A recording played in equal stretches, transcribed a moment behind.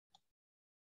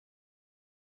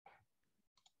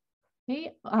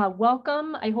Hey,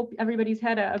 welcome. I hope everybody's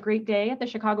had a great day at the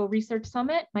Chicago Research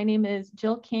Summit. My name is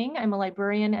Jill King. I'm a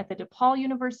librarian at the DePaul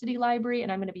University Library, and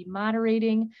I'm going to be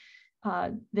moderating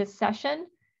this session.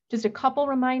 Just a couple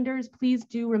reminders, please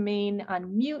do remain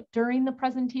on mute during the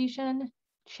presentation.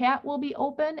 Chat will be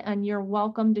open, and you're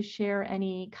welcome to share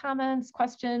any comments,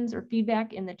 questions, or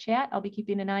feedback in the chat. I'll be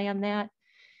keeping an eye on that.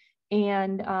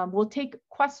 And we'll take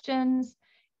questions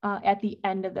at the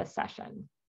end of the session.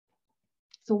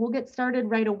 So we'll get started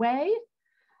right away.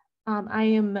 I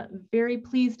am very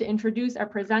pleased to introduce our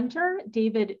presenter,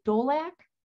 David Dolak,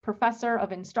 Professor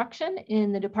of Instruction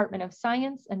in the Department of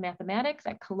Science and Mathematics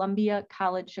at Columbia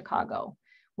College Chicago.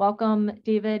 Welcome,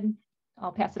 David.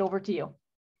 I'll pass it over to you.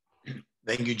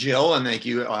 Thank you, Jill, and thank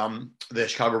you, the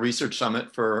Chicago Research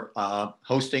Summit, for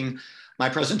hosting my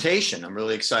presentation. I'm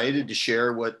really excited to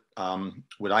share what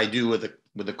I do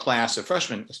with a class of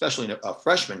freshmen, especially a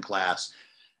freshman class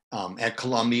at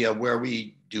Columbia, where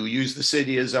we do use the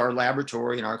city as our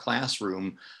laboratory and our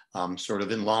classroom, sort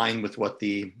of in line with what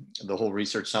the whole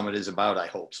Research Summit is about, I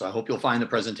hope. So I hope you'll find the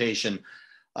presentation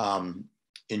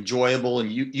enjoyable and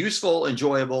useful,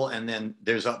 enjoyable, and then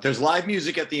there's live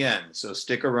music at the end, so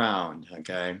stick around,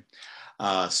 okay?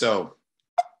 So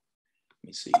let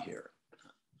me see here.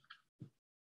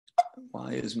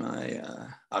 Why is my,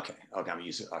 okay, I'm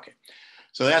using, okay.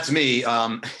 So that's me.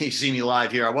 You see me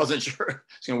live here. I wasn't sure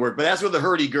it's gonna work, but that's with the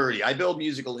hurdy-gurdy. I build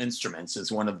musical instruments.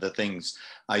 It's one of the things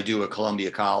I do at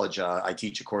Columbia College. I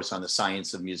teach a course on the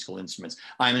science of musical instruments.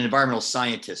 I'm an environmental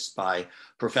scientist by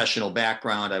professional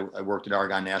background. I worked at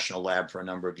Argonne National Lab for a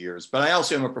number of years, but I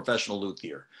also am a professional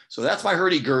luthier. So that's my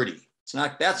hurdy-gurdy.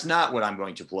 That's not what I'm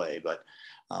going to play, but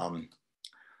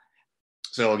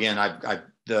so again, I've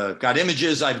got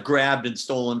images I've grabbed and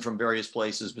stolen from various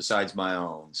places besides my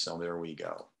own. So there we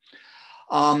go.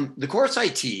 The course I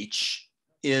teach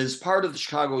is part of the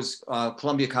Chicago's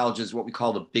Columbia College's what we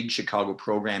call the Big Chicago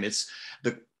program.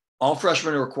 All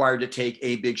freshmen are required to take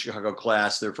a Big Chicago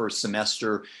class their first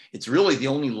semester. It's really the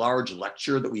only large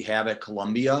lecture that we have at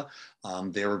Columbia.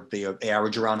 They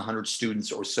average around 100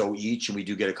 students or so each, and we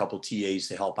do get a couple TAs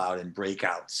to help out in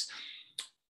breakouts.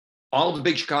 All of the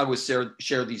Big Chicago's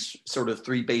share these sort of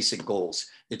three basic goals.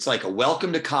 It's like a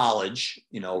welcome to college,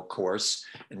 course,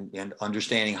 and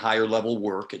understanding higher level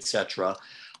work, et cetera,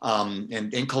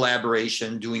 and in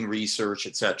collaboration, doing research,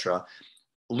 et cetera.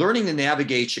 Learning to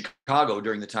navigate Chicago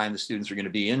during the time the students are going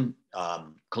to be in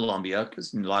Columbia,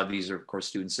 because a lot of these are, of course,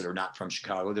 students that are not from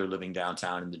Chicago. They're living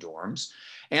downtown in the dorms.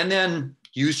 And then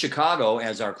use Chicago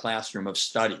as our classroom of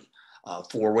study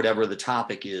for whatever the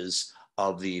topic is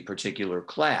of the particular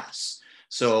class.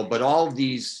 So, but all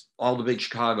the Big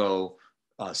Chicago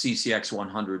CCX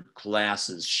 100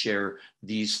 classes share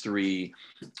these three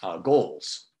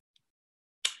goals.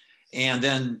 And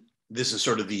then this is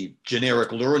sort of the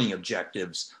generic learning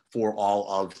objectives for all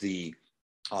of the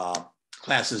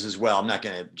classes as well. I'm not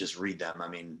going to just read them. I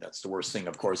mean, that's the worst thing,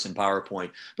 of course, in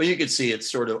PowerPoint, but you can see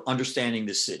it's sort of understanding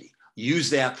the city.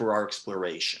 Use that for our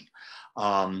exploration.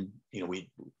 We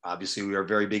are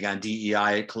very big on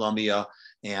DEI at Columbia,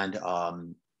 and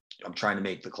I'm trying to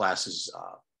make the classes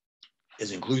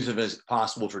as inclusive as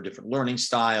possible for different learning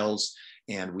styles.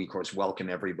 And we, of course, welcome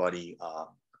everybody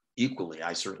equally,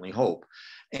 I certainly hope.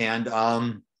 And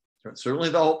certainly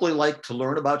they'll hopefully like to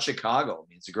learn about Chicago. I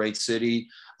mean, it's a great city.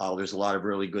 There's a lot of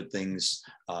really good things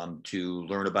to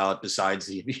learn about besides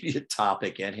the immediate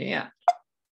topic at hand.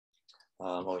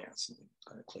 Oh yeah, so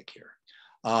I'm gonna click here.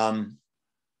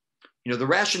 The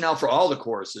rationale for all the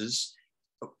courses,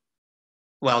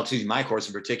 well, to my course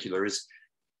in particular, is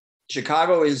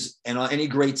Chicago is, and any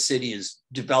great city is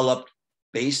developed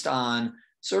based on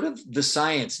sort of the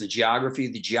science, the geography,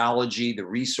 the geology, the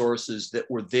resources that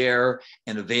were there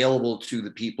and available to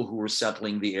the people who were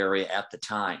settling the area at the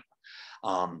time.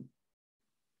 And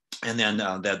then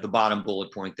the bottom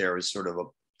bullet point there is sort of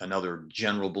another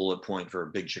general bullet point for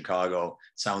Big Chicago.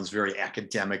 Sounds very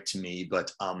academic to me,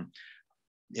 but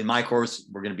in my course,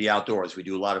 we're going to be outdoors. We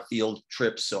do a lot of field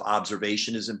trips, so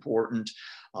observation is important.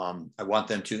 I want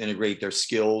them to integrate their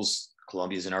skills.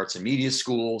 Columbia is an arts and media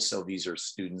school, so these are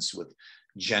students with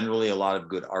generally a lot of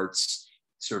good arts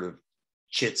sort of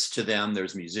chits to them.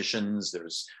 There's musicians,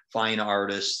 there's fine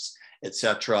artists,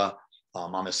 etc.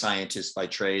 I'm a scientist by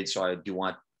trade, so I do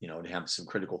want to have some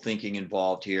critical thinking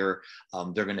involved here.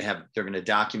 They're going to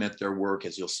document their work,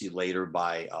 as you'll see later,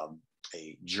 by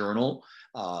a journal,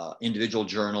 individual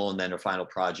journal, and then a final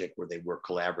project where they work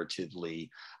collaboratively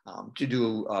to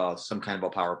do some kind of a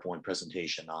PowerPoint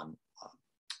presentation on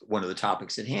one of the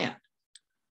topics at hand.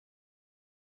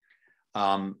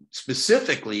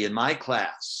 Specifically in my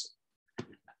class,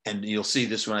 and you'll see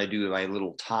this when I do my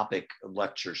little topic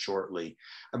lecture shortly.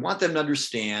 I want them to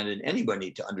understand, and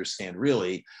anybody to understand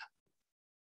really,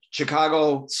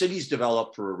 Chicago, cities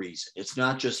develop for a reason. It's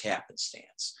not just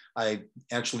happenstance.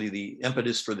 Actually, the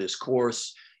impetus for this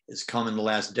course has come in the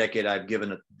last decade. I've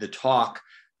given the talk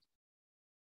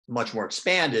much more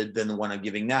expanded than the one I'm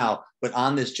giving now, but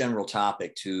on this general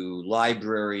topic to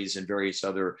libraries and various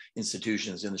other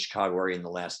institutions in the Chicago area in the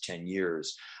last 10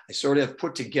 years. I sort of have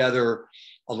put together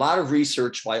a lot of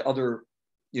research by other,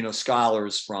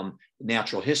 scholars from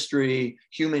natural history,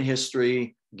 human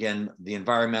history, again, the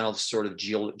environmental sort of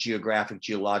geographic,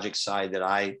 geologic side that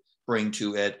I bring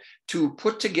to it, to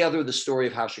put together the story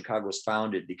of how Chicago was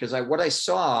founded. Because what I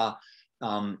saw,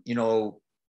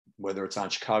 whether it's on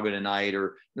Chicago Tonight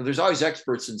or there's always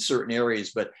experts in certain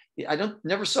areas, but I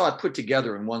never saw it put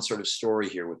together in one sort of story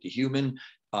here with the human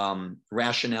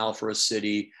rationale for a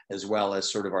city, as well as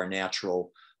sort of our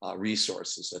natural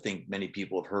resources. I think many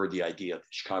people have heard the idea that the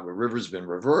Chicago River has been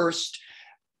reversed.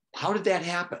 How did that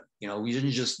happen? We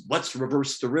didn't just let's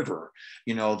reverse the river.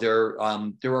 There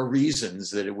are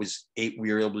reasons that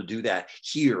we were able to do that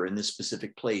here in this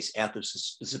specific place at this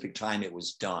specific time it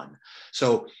was done.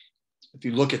 So if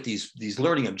you look at these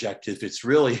learning objectives, it's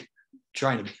really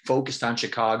trying to be focused on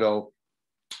Chicago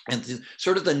and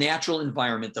sort of the natural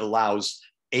environment that allows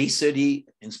a city,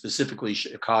 and specifically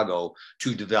Chicago,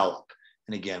 to develop.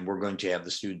 And again, we're going to have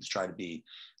the students try to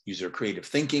use their creative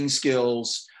thinking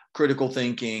skills, critical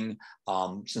thinking.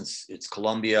 Since it's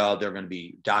Columbia, they're going to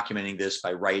be documenting this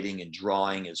by writing and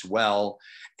drawing as well,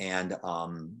 and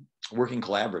working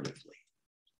collaboratively.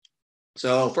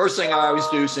 So first thing I always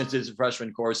do, since it's a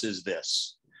freshman course, is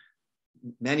this.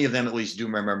 Many of them at least do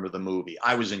remember the movie.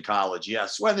 I was in college,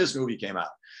 yes, when this movie came out.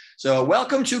 So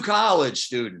welcome to college,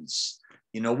 students.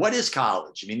 What is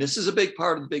college? I mean, this is a big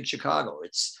part of the big Chicago.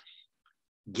 It's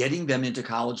getting them into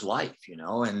college life,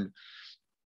 and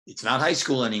it's not high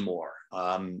school anymore.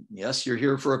 Yes, you're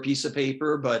here for a piece of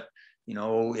paper, but,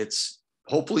 it's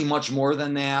hopefully much more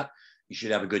than that. You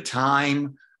should have a good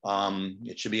time.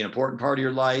 It should be an important part of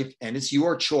your life, and it's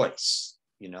your choice.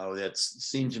 That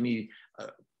seems to me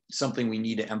something we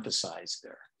need to emphasize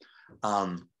there.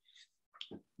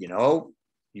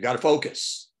 You got to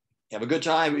focus. Have a good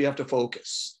time, but you have to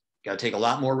focus. You got to take a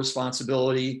lot more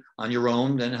responsibility on your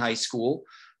own than in high school.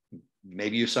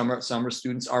 Maybe your summer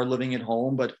students are living at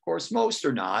home, but of course, most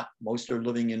are not. Most are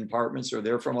living in apartments or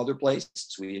they're from other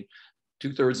places.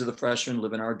 2/3 of the freshmen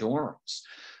live in our dorms.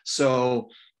 So,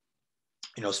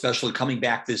 especially coming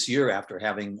back this year after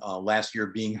having last year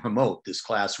being remote, this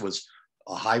class was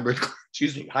a hybrid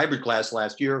class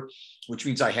last year, which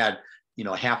means I had,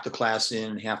 half the class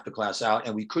in, half the class out,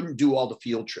 and we couldn't do all the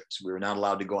field trips. We were not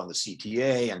allowed to go on the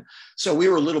CTA. And so we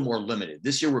were a little more limited.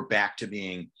 This year, we're back to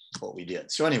being what we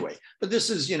did. So anyway, but this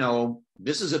is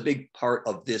a big part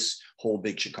of this whole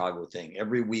big Chicago thing.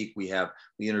 Every week we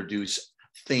introduce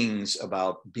things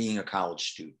about being a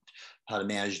college student, how to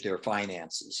manage their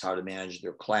finances, how to manage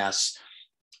their class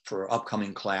for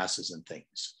upcoming classes and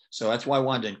things. So that's why I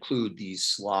wanted to include these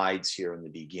slides here in the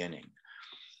beginning.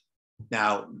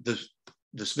 Now,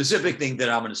 the specific thing that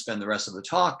I'm going to spend the rest of the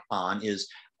talk on is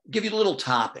give you a little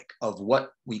topic of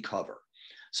what we cover.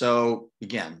 So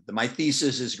again, my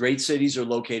thesis is great cities are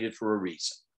located for a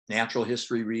reason. Natural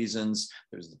history reasons,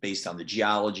 there's based on the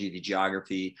geology, the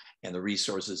geography, and the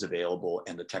resources available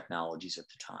and the technologies at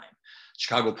the time.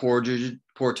 Chicago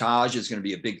Portage is going to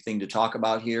be a big thing to talk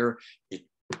about here.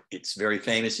 It's very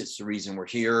famous. It's the reason we're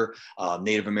here.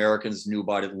 Native Americans knew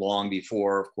about it long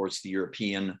before, of course, the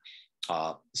European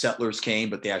settlers came,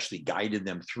 but they actually guided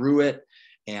them through it.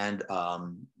 And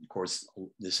of course,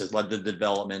 this has led to the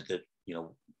development that,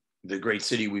 the great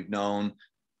city we've known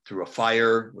through a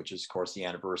fire, which is, of course, the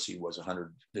anniversary was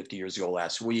 150 years ago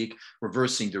last week,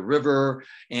 reversing the river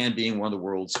and being one of the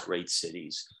world's great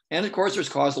cities. And of course, there's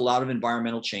caused a lot of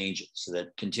environmental changes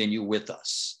that continue with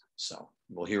us. So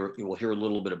you will hear a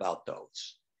little bit about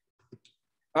those.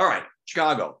 All right,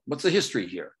 Chicago, what's the history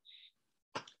here?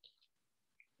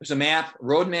 There's a map,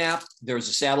 road map. There's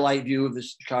a satellite view of the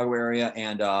Chicago area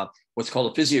and what's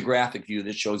called a physiographic view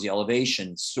that shows the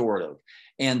elevation, sort of.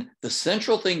 And the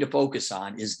central thing to focus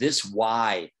on is this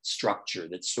Y structure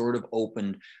that's sort of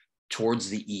opened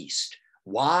towards the east.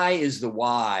 Why is the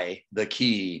Y the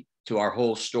key to our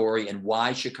whole story and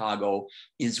why Chicago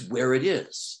is where it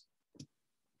is?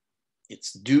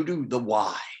 It's due to the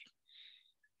Y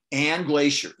and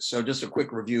glaciers. So just a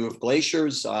quick review of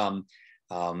glaciers.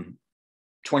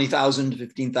 20,000 to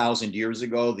 15,000 years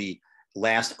ago, the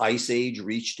last ice age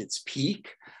reached its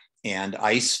peak. And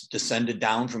ice descended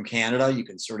down from Canada. You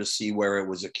can sort of see where it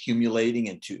was accumulating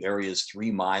into areas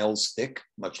 3 miles thick,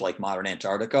 much like modern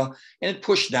Antarctica. And it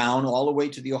pushed down all the way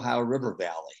to the Ohio River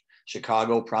Valley.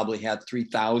 Chicago probably had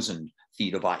 3,000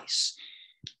 feet of ice.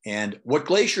 And what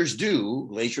glaciers do,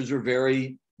 glaciers are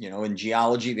very, in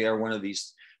geology, they are one of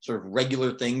these sort of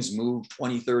regular things, move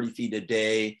 20, 30 feet a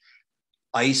day.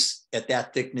 Ice at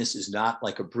that thickness is not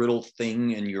like a brittle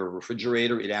thing in your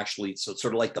refrigerator. It actually, so it's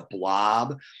sort of like the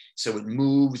blob. So it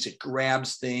moves, it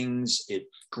grabs things, it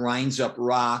grinds up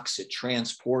rocks, it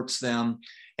transports them.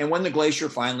 And when the glacier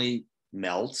finally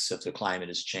melts, if the climate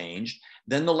has changed,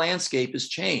 then the landscape is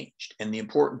changed. And the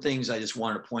important things I just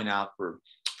want to point out for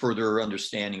further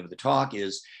understanding of the talk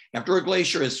is after a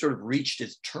glacier has sort of reached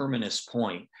its terminus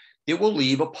point, it will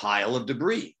leave a pile of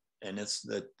debris. And it's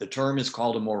the term is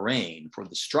called a moraine for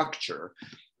the structure,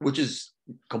 which is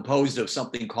composed of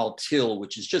something called till,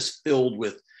 which is just filled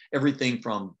with everything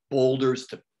from boulders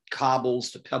to cobbles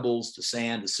to pebbles to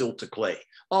sand to silt to clay,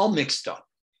 all mixed up.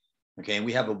 Okay, and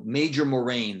we have a major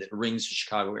moraine that rings the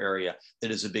Chicago area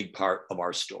that is a big part of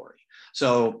our story.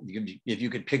 So if you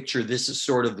could picture, this is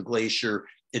sort of the glacier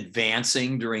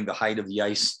advancing during the height of the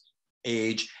ice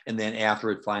age, and then after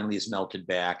it finally is melted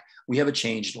back, we have a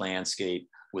changed landscape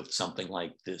with something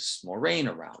like this moraine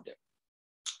around it.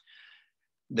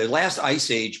 The last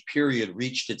ice age period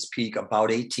reached its peak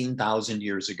about 18,000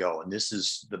 years ago, and this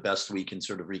is the best we can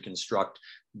sort of reconstruct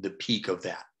the peak of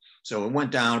that. So it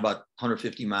went down about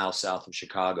 150 miles south of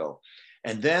Chicago,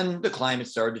 and then the climate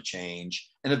started to change,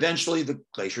 and eventually the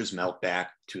glaciers melt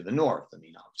back to the north. I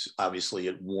mean, obviously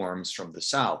it warms from the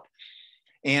south.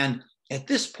 And at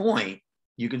this point,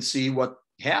 you can see what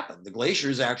happened. The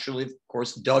glaciers actually, of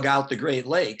course, dug out the Great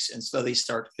Lakes, and so they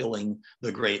start filling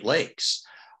the Great Lakes.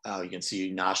 You can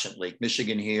see Nascent Lake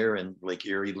Michigan here and Lake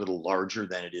Erie, a little larger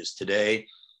than it is today.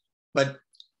 But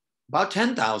about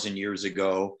 10,000 years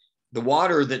ago, the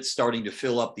water that's starting to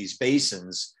fill up these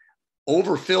basins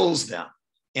overfills them.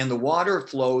 And the water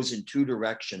flows in 2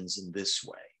 directions in this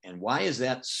way. And why is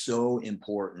that so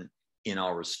important in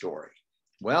our story?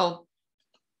 Well,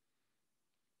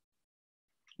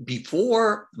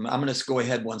 before, I'm going to go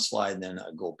ahead one slide and then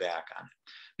I'll go back on it.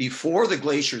 Before the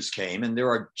glaciers came, and there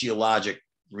are geologic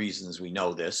reasons we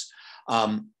know this,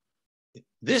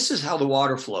 this is how the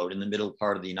water flowed in the middle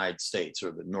part of the United States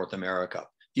or the North America.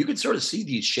 You can sort of see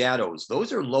these shadows.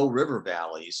 Those are low river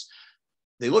valleys.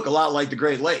 They look a lot like the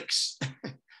Great Lakes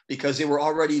because they were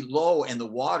already low, and the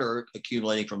water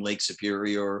accumulating from Lake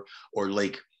Superior or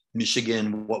Lake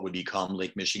Michigan, what would become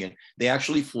Lake Michigan, they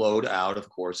actually flowed out, of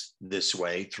course, this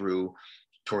way through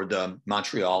toward the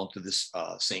Montreal to this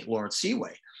St. Lawrence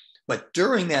Seaway. But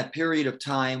during that period of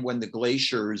time when the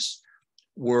glaciers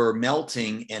were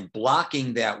melting and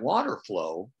blocking that water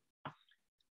flow,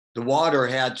 the water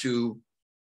had to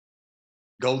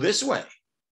go this way.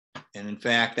 And in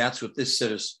fact, that's what this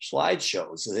set of slides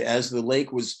shows. As the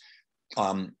lake was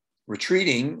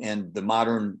retreating and the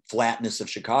modern flatness of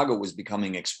Chicago was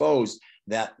becoming exposed,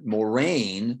 that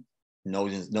moraine,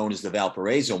 known as the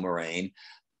Valparaiso moraine,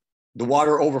 the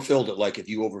water overfilled it like if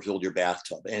you overfilled your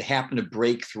bathtub. And it happened to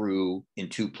break through in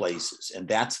 2 places. And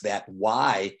that's that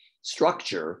Y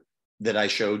structure that I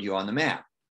showed you on the map.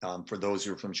 For those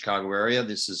who are from Chicago area,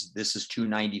 this is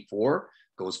 294,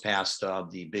 goes past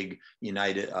the big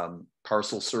United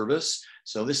Parcel Service.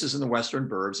 So this is in the Western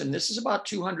Burbs, and this is about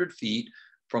 200 feet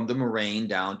from the moraine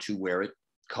down to where it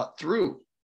cut through.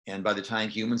 And by the time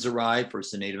humans arrived,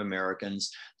 first the Native Americans,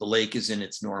 the lake is in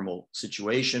its normal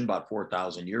situation about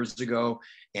 4,000 years ago.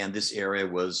 And this area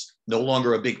was no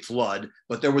longer a big flood,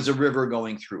 but there was a river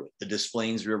going through it. The Des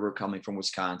Plaines River coming from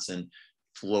Wisconsin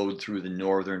flowed through the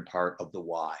northern part of the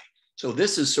Y. So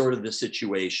this is sort of the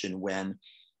situation when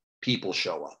people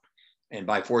show up. And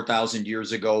by 4,000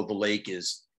 years ago,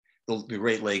 the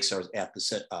Great Lakes are at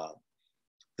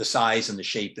the size and the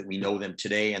shape that we know them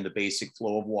today, and the basic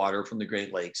flow of water from the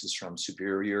Great Lakes is from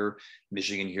Superior,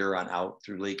 Michigan here on out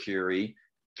through Lake Erie,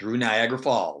 through Niagara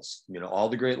Falls. All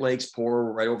the Great Lakes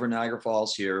pour right over Niagara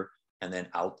Falls here, and then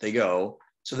out they go.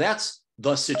 So that's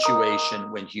the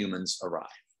situation when humans arrive.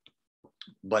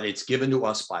 But it's given to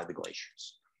us by the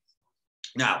glaciers.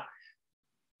 Now,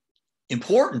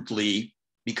 importantly,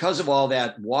 because of all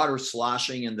that water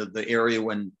sloshing in the area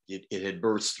when it had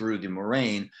burst through the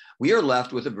moraine, we are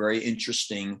left with a very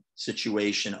interesting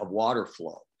situation of water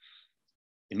flow.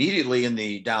 Immediately in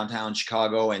the downtown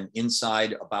Chicago and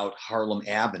inside about Harlem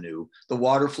Avenue, the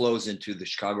water flows into the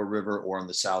Chicago River, or on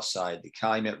the south side, the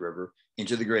Calumet River,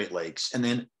 into the Great Lakes, and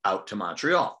then out to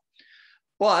Montreal.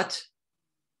 But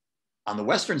on the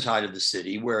western side of the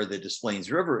city, where the Des Plaines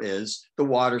River is, the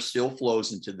water still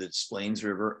flows into the Des Plaines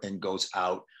River and goes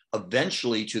out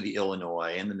eventually to the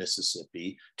Illinois and the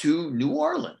Mississippi to New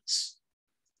Orleans.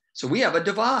 So we have a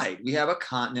divide. We have a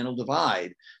continental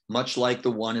divide, much like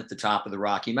the one at the top of the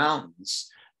Rocky Mountains.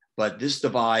 But this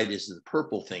divide is the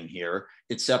purple thing here.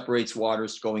 It separates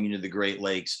waters going into the Great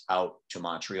Lakes out to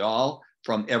Montreal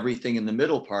from everything in the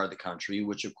middle part of the country,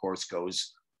 which of course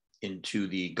goes into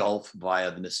the Gulf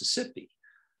via the Mississippi.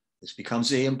 This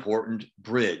becomes an important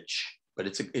bridge, but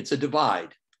it's a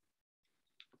divide.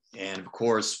 And of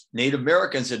course, Native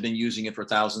Americans have been using it for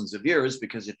thousands of years,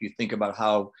 because if you think about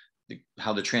how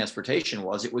the transportation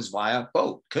was, it was via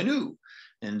boat, canoe.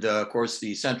 And of course,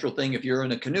 the central thing, if you're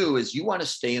in a canoe, is you want to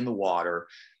stay in the water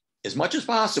as much as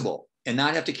possible and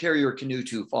not have to carry your canoe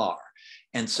too far.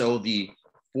 And so the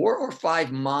 4 or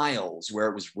 5 miles where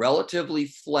it was relatively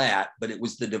flat, but it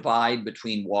was the divide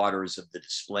between waters of the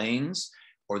Des Plaines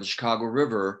or the Chicago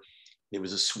River, it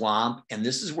was a swamp. And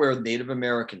this is where Native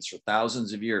Americans for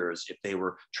thousands of years, if they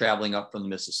were traveling up from the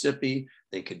Mississippi,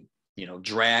 they could,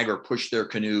 drag or push their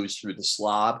canoes through the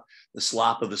slop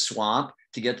of the swamp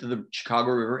to get to the Chicago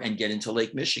River and get into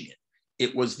Lake Michigan.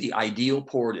 It was the ideal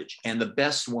portage and the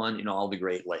best one in all the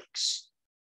Great Lakes.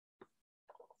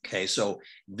 Okay, so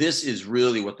this is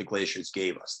really what the glaciers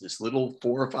gave us. This little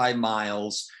 4 or 5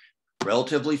 miles,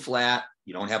 relatively flat.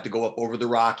 You don't have to go up over the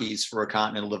Rockies for a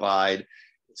continental divide.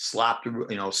 Slog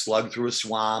through a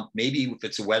swamp. Maybe if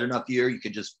it's a wet enough year, you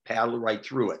could just paddle right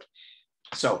through it.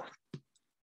 So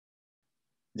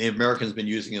Native Americans have been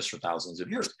using this for thousands of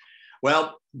years.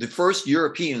 Well, the first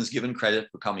Europeans given credit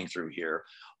for coming through here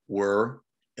were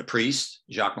a priest,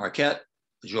 Jacques Marquette,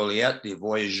 Joliet, the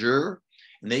Voyageurs,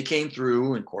 and they came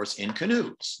through, of course, in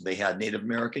canoes. They had Native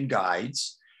American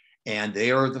guides, and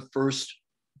they are the first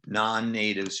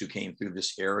non-natives who came through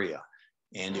this area.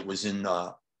 And it was in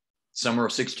the summer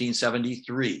of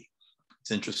 1673. It's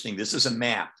interesting. This is a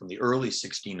map from the early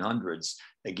 1600s.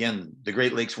 Again, the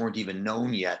Great Lakes weren't even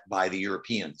known yet by the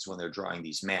Europeans when they're drawing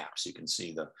these maps. You can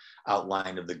see the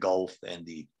outline of the Gulf and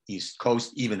the East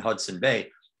Coast, even Hudson Bay,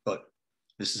 but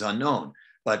this is unknown.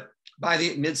 But by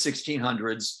the mid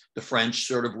 1600s, the French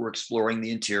sort of were exploring the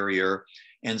interior.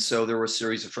 And so there were a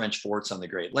series of French forts on the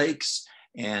Great Lakes.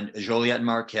 And Joliet and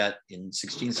Marquette in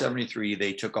 1673,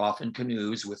 they took off in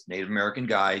canoes with Native American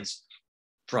guides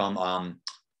from,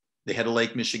 they had a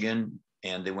Lake Michigan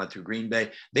and they went through Green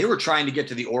Bay. They were trying to get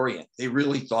to the Orient. They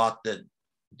really thought that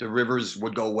the rivers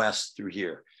would go west through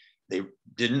here. They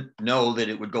didn't know that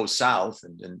it would go south.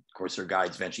 And of course, their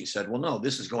guides eventually said, well, no,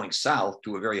 this is going south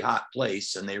to a very hot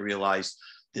place. And they realized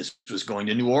this was going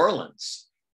to New Orleans.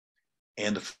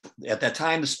 And at that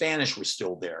time, the Spanish were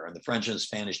still there, and the French and the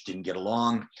Spanish didn't get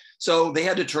along. So they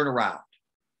had to turn around.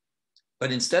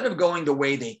 But instead of going the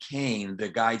way they came, the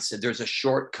guide said, there's a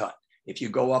shortcut if you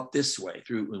go up this way,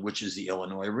 through which is the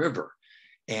Illinois River.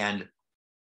 And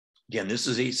again, this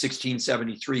is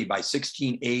 1673. By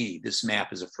 1680, this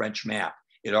map is a French map.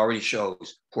 It already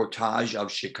shows Portage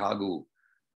of Chicago.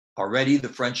 Already the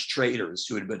French traders,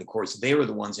 who had been, of course, they were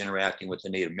the ones interacting with the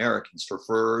Native Americans for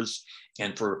furs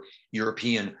and for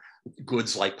European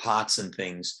goods like pots and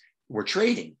things, were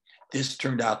trading. This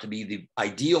turned out to be the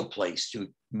ideal place to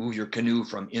move your canoe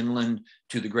from inland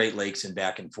to the Great Lakes and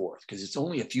back and forth, because it's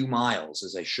only a few miles,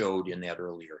 as I showed in that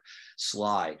earlier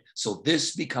slide. So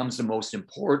this becomes the most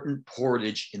important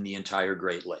portage in the entire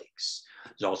Great Lakes.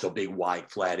 There's also a big,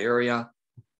 wide, flat area.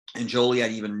 And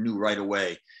Joliet even knew right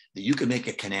away that you could make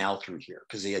a canal through here,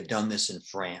 because they had done this in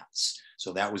France.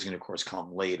 So that was going to, of course,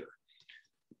 come later.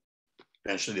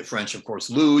 Eventually, the French, of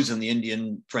course, lose in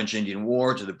the French-Indian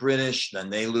War to the British. Then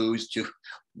they lose to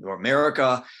North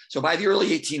America. So by the early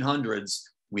 1800s,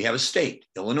 we have a state,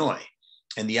 Illinois.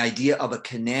 And the idea of a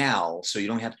canal, so you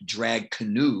don't have to drag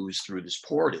canoes through this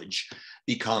portage,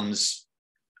 becomes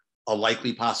a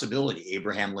likely possibility.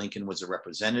 Abraham Lincoln was a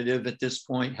representative at this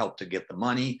point, helped to get the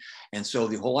money. And so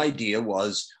the whole idea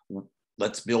was,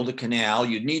 let's build a canal.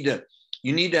 You need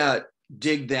to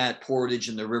dig that portage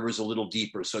in the rivers a little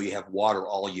deeper so you have water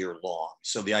all year long.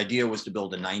 So the idea was to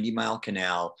build a 90-mile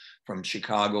canal from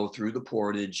Chicago through the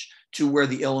portage to where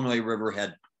the Illinois River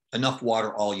had enough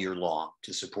water all year long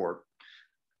to support,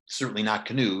 certainly not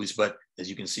canoes, but as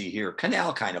you can see here,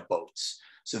 canal kind of boats.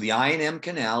 So the I&M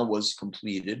Canal was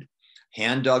completed,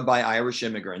 hand dug by Irish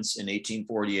immigrants in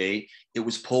 1848. It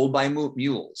was pulled by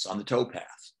mules on the towpath,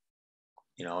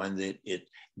 and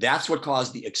that's what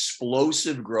caused the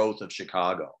explosive growth of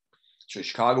Chicago. So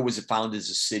Chicago was founded as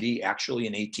a city actually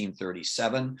in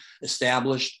 1837,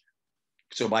 established.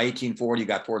 So by 1840, you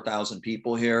got 4,000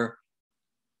 people here.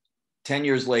 10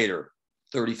 years later,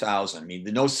 30,000. I mean,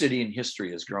 no city in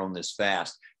history has grown this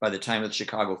fast. By the time of the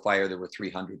Chicago fire, there were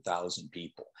 300,000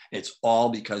 people. It's all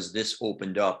because this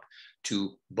opened up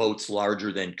to boats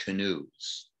larger than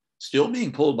canoes, still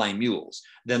being pulled by mules.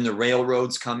 Then the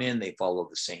railroads come in, they follow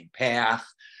the same path.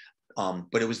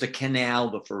 But it was the canal,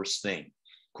 the first thing.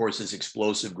 Of course, this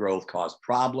explosive growth caused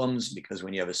problems because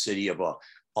when you have a city of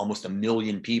almost 1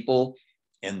 million people,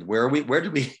 and where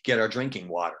did we get our drinking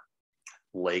water?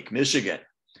 Lake Michigan.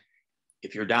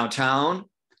 If you're downtown,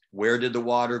 where did the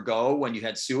water go when you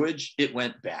had sewage? It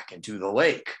went back into the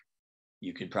lake.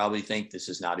 You could probably think this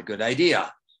is not a good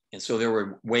idea. And so there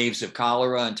were waves of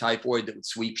cholera and typhoid that would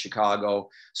sweep Chicago.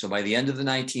 So by the end of the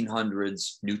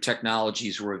 1900s, new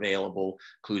technologies were available,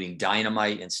 including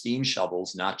dynamite and steam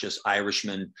shovels, not just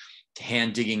Irishmen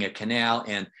hand digging a canal,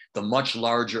 and the much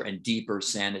larger and deeper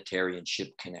sanitary and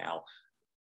ship canal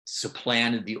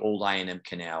supplanted the old I&M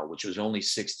Canal, which was only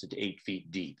 6 to 8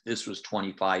 feet deep. This was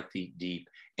 25 feet deep,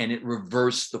 and it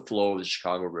reversed the flow of the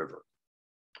Chicago River.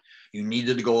 You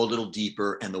needed to go a little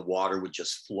deeper and the water would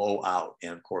just flow out.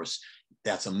 And of course,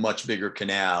 that's a much bigger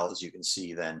canal, as you can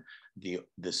see, than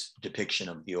this depiction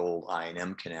of the old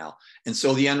I&M Canal. And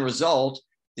so the end result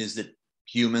is that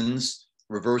humans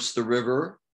reversed the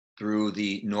river through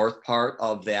the north part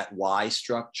of that Y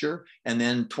structure. And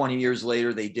then 20 years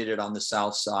later, they did it on the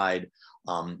south side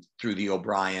through the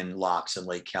O'Brien locks and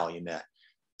Lake Calumet.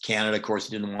 Canada, of course,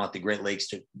 didn't want the Great Lakes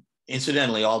to,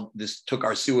 incidentally, all this took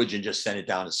our sewage and just sent it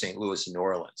down to St. Louis and New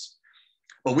Orleans.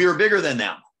 But we were bigger than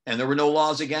them and there were no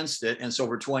laws against it. And so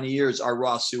for 20 years, our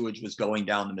raw sewage was going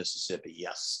down the Mississippi,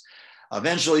 yes.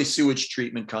 Eventually, sewage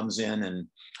treatment comes in and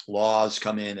laws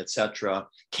come in, etc.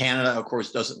 Canada, of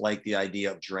course, doesn't like the idea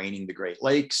of draining the Great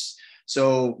Lakes.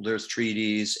 So there's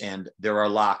treaties and there are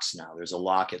locks now. There's a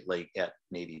lock at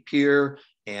Navy Pier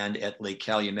and at Lake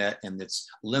Calumet, and it's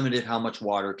limited how much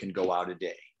water can go out a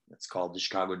day. It's called the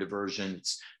Chicago diversion.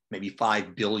 It's maybe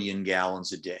 5 billion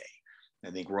gallons a day. I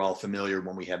think we're all familiar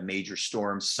when we have major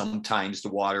storms, sometimes the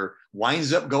water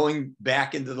winds up going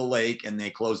back into the lake and they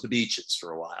close the beaches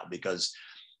for a while because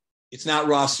it's not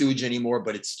raw sewage anymore,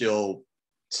 but it's still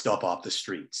stuff off the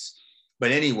streets.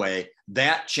 But anyway,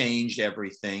 that changed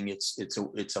everything. It's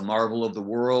a marvel of the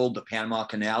world. The Panama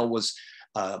Canal was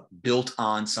built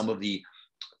on some of the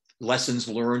lessons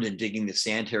learned in digging the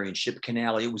sanitary and ship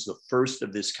canal. It was the first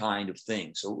of this kind of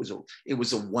thing. So it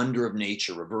was a wonder of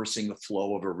nature. Reversing the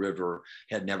flow of a river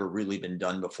had never really been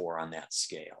done before on that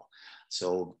scale.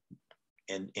 So,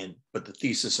 but the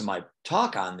thesis of my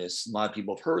talk on this, a lot of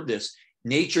people have heard this,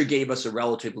 nature gave us a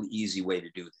relatively easy way to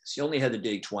do this. You only had to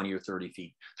dig 20 or 30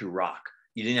 feet through rock.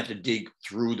 You didn't have to dig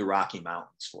through the Rocky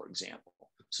Mountains, for example.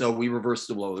 So we reversed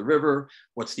the flow of the river.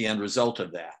 What's the end result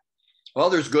of that? Well,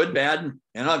 there's good, bad,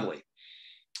 and ugly.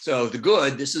 So the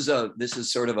good, this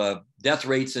is sort of a death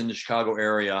rates in the Chicago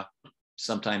area,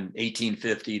 sometime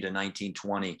 1850 to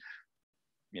 1920.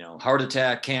 You know, heart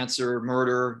attack, cancer,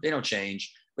 murder, they don't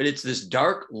change. But it's this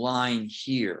dark line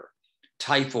here,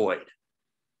 typhoid.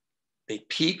 It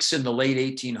peaks in the late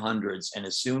 1800s, and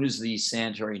as soon as the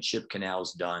sanitary and ship canal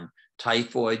is done,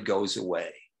 typhoid goes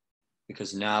away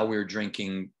because now we're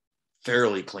drinking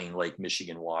fairly clean Lake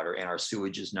Michigan water and our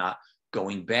sewage is not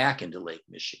going back into Lake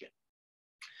Michigan.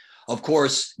 Of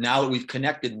course, now that we've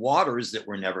connected waters that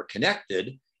were never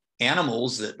connected,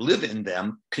 animals that live in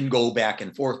them can go back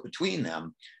and forth between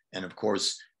them. And of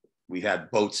course, we had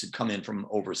boats that come in from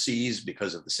overseas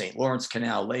because of the St. Lawrence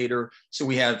Canal later. So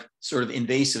we have sort of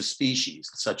invasive species,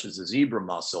 such as the zebra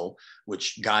mussel,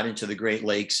 which got into the Great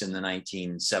Lakes in the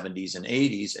 1970s and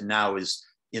 80s, and now is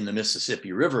in the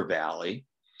Mississippi River Valley.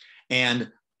 And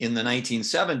in the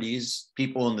 1970s,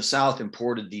 people in the South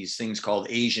imported these things called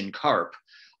Asian carp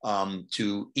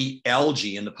to eat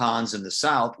algae in the ponds in the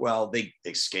South. Well, they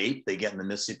escape, they get in the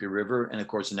Mississippi River, and of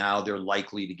course now they're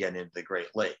likely to get into the Great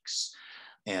Lakes.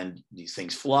 And these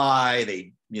things fly,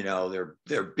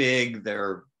 they're big,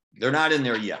 they're not in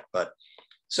there yet. But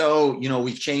so,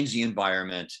 we've changed the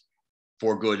environment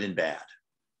for good and bad,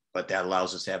 but that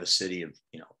allows us to have a city of,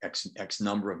 X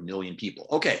number of million people.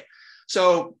 Okay,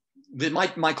 so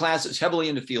my class is heavily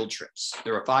into field trips.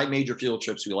 There are 5 major field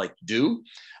trips we like to do.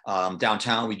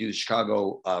 Downtown, we do the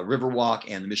Chicago Riverwalk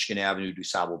and the Michigan Avenue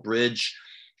DuSable Bridge,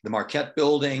 the Marquette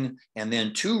Building, and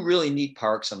then 2 really neat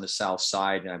parks on the south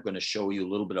side. And I'm going to show you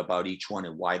a little bit about each one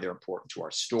and why they're important to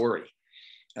our story.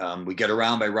 We get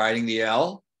around by riding the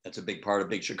L. That's a big part of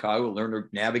Big Chicago, learn to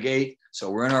navigate.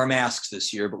 So we're in our masks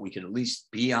this year, but we can at least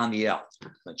be on the L.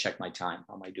 I'm going to check my time.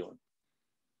 How am I doing?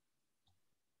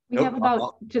 We have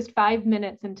about just 5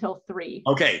 minutes until 3.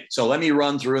 Okay, so let me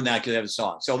run through that because I have a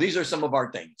song. So these are some of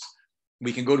our things.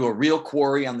 We can go to a real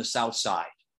quarry on the south side.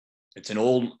 It's an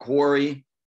old quarry.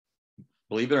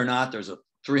 Believe it or not, there's a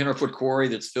 300-foot quarry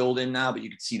that's filled in now, but you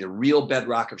can see the real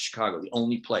bedrock of Chicago, the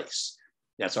only place.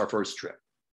 That's our first trip.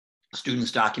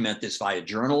 Students document this via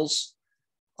journals.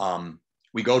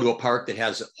 We go to a park that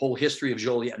has a whole history of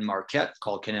Joliet and Marquette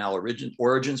called Canal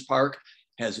Origins Park,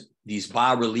 has these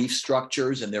bas-relief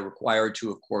structures, and they're required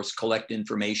to, of course, collect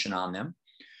information on them.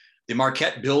 The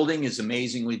Marquette building is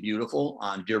amazingly beautiful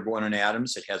on Dearborn and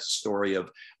Adams. It has a story of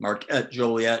Marquette,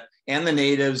 Joliet, and the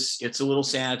natives. It's a little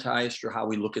sanitized for how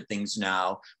we look at things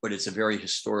now, but it's a very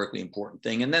historically important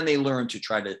thing. And then they learn to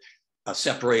try to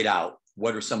separate out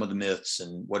what are some of the myths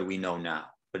and what do we know now.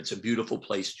 But it's a beautiful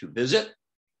place to visit.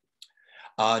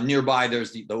 Nearby,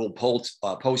 there's the old post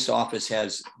office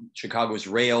has Chicago's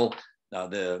rail.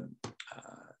 The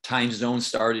time zone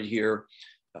started here.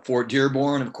 Fort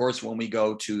Dearborn, of course, when we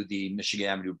go to the Michigan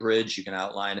Avenue Bridge, you can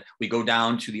outline it. We go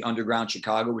down to the underground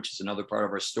Chicago, which is another part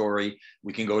of our story.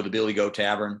 We can go to the Billy Goat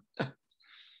Tavern.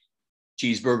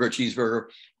 Cheeseburger.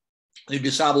 The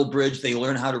DuSable Bridge, they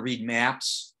learn how to read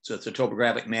maps. So it's a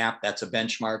topographic map. That's a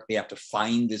benchmark. They have to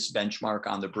find this benchmark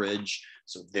on the bridge.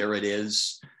 So there it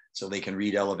is. So they can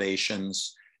read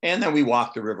elevations. And then we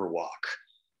walk the river walk.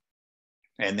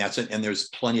 And that's it. And there's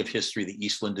plenty of history, the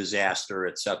Eastland disaster,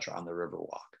 et cetera, on the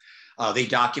Riverwalk. They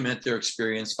document their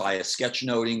experience via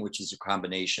sketchnoting, which is a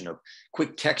combination of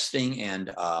quick texting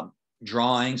and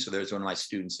drawing. So there's one of my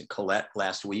students in Colette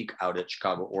last week out at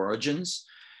Chicago Origins.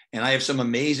 And I have some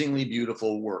amazingly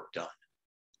beautiful work done.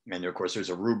 And of course, there's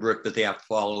a rubric that they have to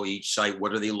follow each site.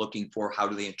 What are they looking for? How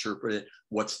do they interpret it?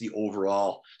 What's the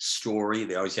overall story?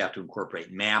 They always have to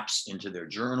incorporate maps into their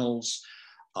journals,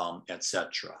 et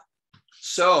cetera.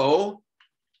 So,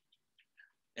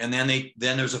 and then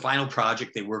there's a final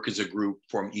project. They work as a group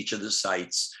from each of the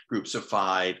sites, groups of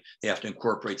 5. They have to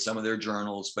incorporate some of their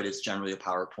journals, but it's generally a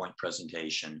PowerPoint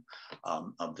presentation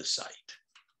of the site.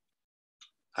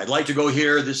 I'd like to go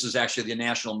here. This is actually the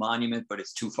National Monument, but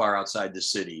it's too far outside the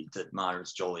city that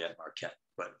monitors Joliet Marquette.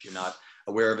 But if you're not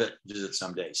aware of it, visit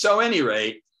someday. So at any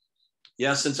rate,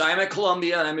 yes, since I'm at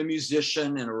Columbia and I'm a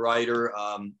musician and a writer,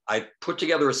 I put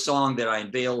together a song that I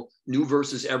unveil new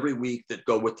verses every week that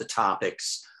go with the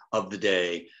topics of the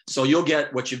day. So you'll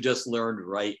get what you've just learned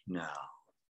right now.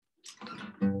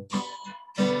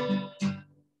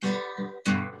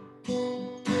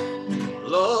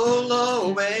 Low, low,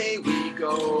 away we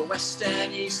go, west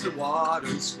and east the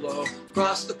waters flow,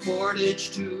 across the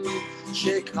Portage to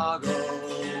Chicago.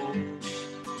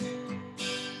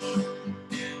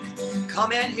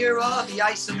 Come and hear of the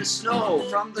ice and the snow.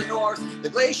 From the north, the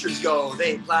glaciers go.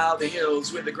 They plow the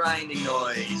hills with a grinding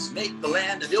noise, make the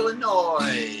land of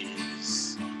Illinois.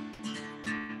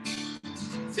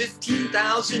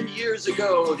 15,000 years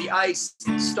ago, the ice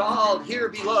stalled here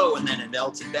below, and then it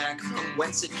melted back from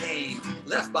whence it came,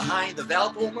 left behind the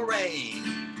Valpo moraine.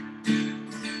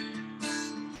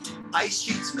 Ice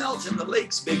sheets melt in the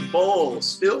lake's big bowl,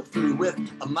 spilled through with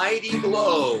a mighty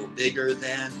blow, bigger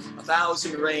than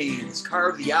 1,000 rains,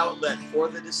 carve the outlet for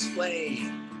the displays.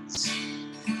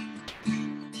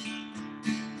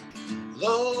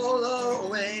 Low, low,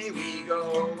 away we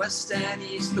go, west and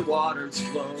east the waters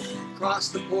flow, across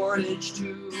the Portage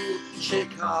to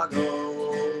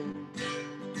Chicago.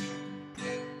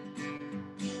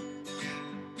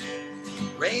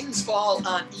 Rains fall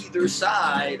on either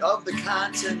side of the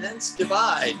continent's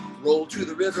divide, roll to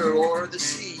the river or the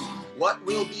sea. What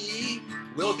will be,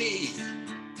 will be.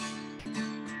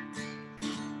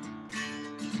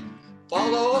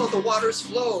 Follow the water's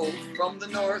flow from the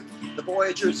north, the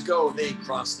Voyageurs go. They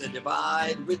cross the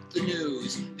divide with the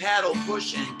news, paddle,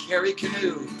 push, and carry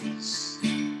canoes.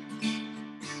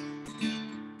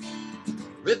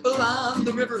 Ripple on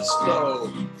the river's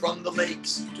flow, from the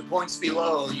lakes to points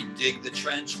below. You dig the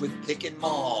trench with pick and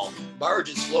maul,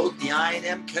 barges float the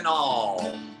I&M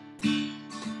Canal. 2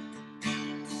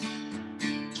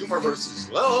 more verses.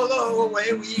 Low, low,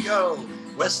 away we go,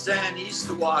 west and east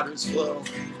the waters flow,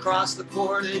 across the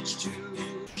Portage to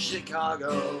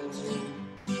Chicago.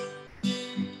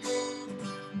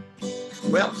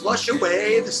 Well, flush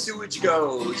away the sewage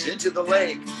goes into the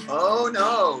lake. Oh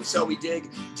no, so we dig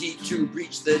deep to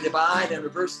breach the divide and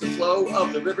reverse the flow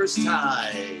of the river's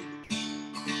tide.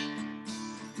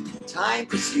 Time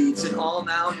proceeds and all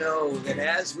now know that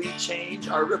as we change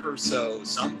our river so,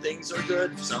 some things are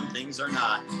good, some things are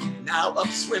not. Now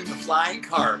upswim the flying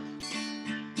carp.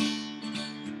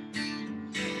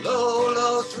 Low,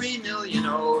 low, 3 million,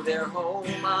 oh, they're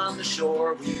home on the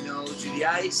shore. We know to the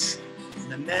ice and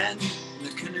the men in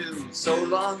the canoe so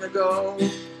long ago,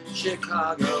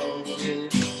 Chicago.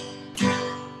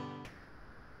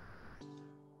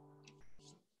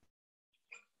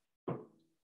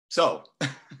 So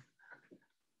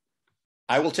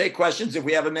I will take questions if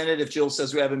we have a minute, if Jill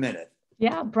says we have a minute.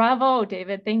 Yeah, bravo,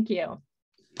 David. Thank you.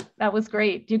 That was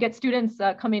great. Do you get students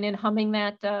coming in humming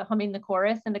the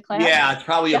chorus into class? Yeah, it's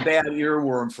probably a bad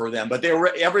earworm for them, but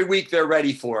every week they're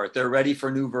ready for it. They're ready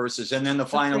for new verses. And then the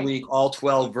final week, all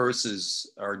 12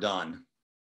 verses are done.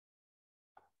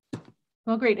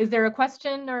 Well, great. Is there a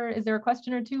question or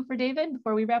two for David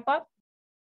before we wrap up?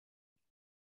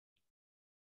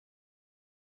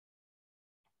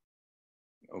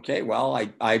 Okay, well,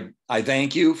 I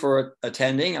thank you for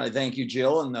attending. I thank you,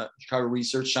 Jill, and the Chicago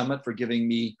Research Summit for giving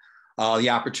me the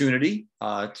opportunity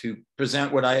to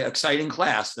present what exciting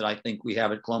class that I think we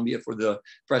have at Columbia for the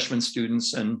freshman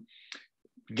students and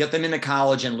get them into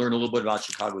college and learn a little bit about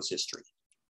Chicago's history.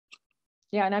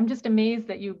 Yeah, and I'm just amazed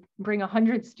that you bring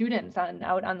 100 students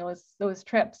out on those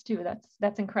trips too.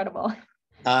 That's incredible.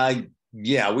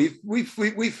 Yeah, we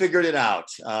figured it out.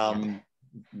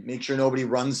 Make sure nobody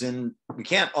runs in. We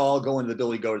can't all go into the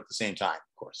building go at the same time,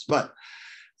 of course. But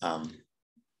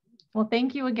well,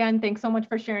 thank you again. Thanks so much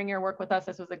for sharing your work with us.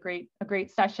 This was a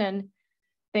great session.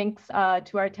 Thanks to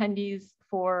our attendees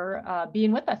for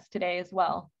being with us today as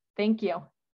well. Thank you.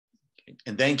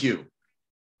 And thank you.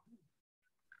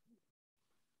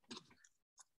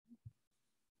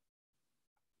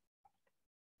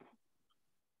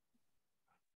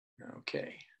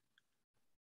 Okay.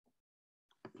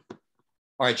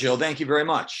 All right, Jill, thank you very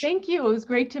much. Thank you. It was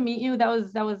great to meet you. That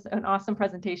was an awesome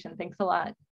presentation. Thanks a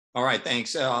lot. All right,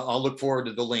 thanks. I'll look forward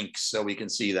to the links so we can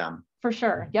see them. For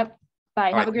sure. Yep.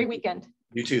 Bye. Have a great weekend.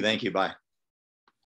 You too. Thank you. Bye.